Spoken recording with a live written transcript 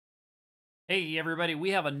Hey everybody, we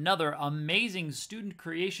have another amazing student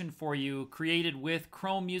creation for you created with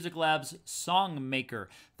Chrome Music Lab's Song Maker.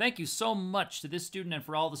 Thank you so much to this student and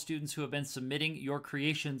for all the students who have been submitting your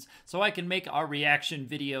creations so I can make our reaction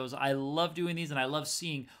videos. I love doing these and I love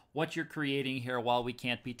seeing what you're creating here while we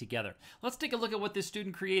can't be together. Let's take a look at what this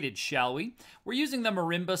student created, shall we? We're using the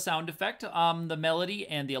marimba sound effect, the melody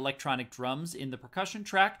and the electronic drums in the percussion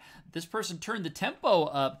track. This person turned the tempo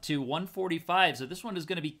up to 145, so this one is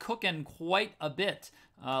going to be cooking quite a bit.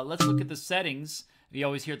 Let's look at the settings. You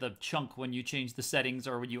always hear the chunk when you change the settings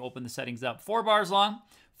or when you open the settings up. 4 bars long,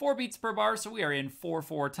 4 beats per bar, so we are in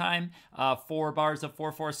 4/4 time. 4 bars of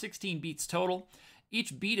 4/4, 16 beats total.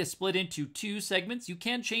 Each beat is split into 2 segments. You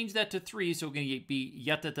can change that to 3, so we're going to be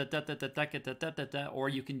yatta-ta-ta-ta-ta-ta-ta-ta-ta, or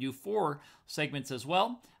you can do 4 segments as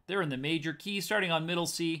well. They're in the major key, starting on middle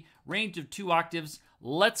C, range of 2 octaves.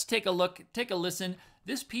 Let's take a look, take a listen.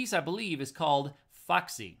 This piece, I believe, is called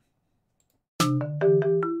Foxy.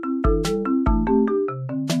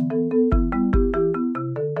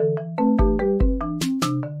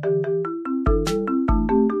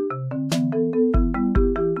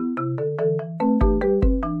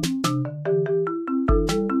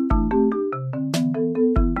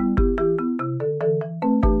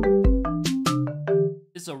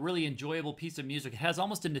 This is a really enjoyable piece of music. It has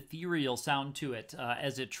almost an ethereal sound to it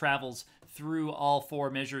as it travels through all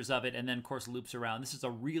 4 measures of it and then, of course, loops around. This is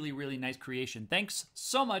a really, really nice creation. Thanks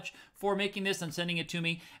so much for making this and sending it to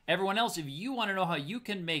me. Everyone else, if you want to know how you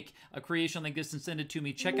can make a creation like this and send it to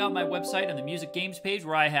me, check out my website on the Music Games page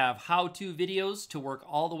where I have how-to videos to work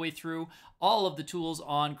all the way through all of the tools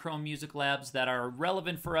on Chrome Music Labs that are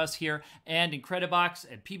relevant for us here, and in Credibox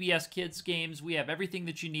and PBS Kids games. We have everything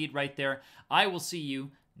that you need right there. I will see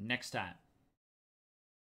you next time.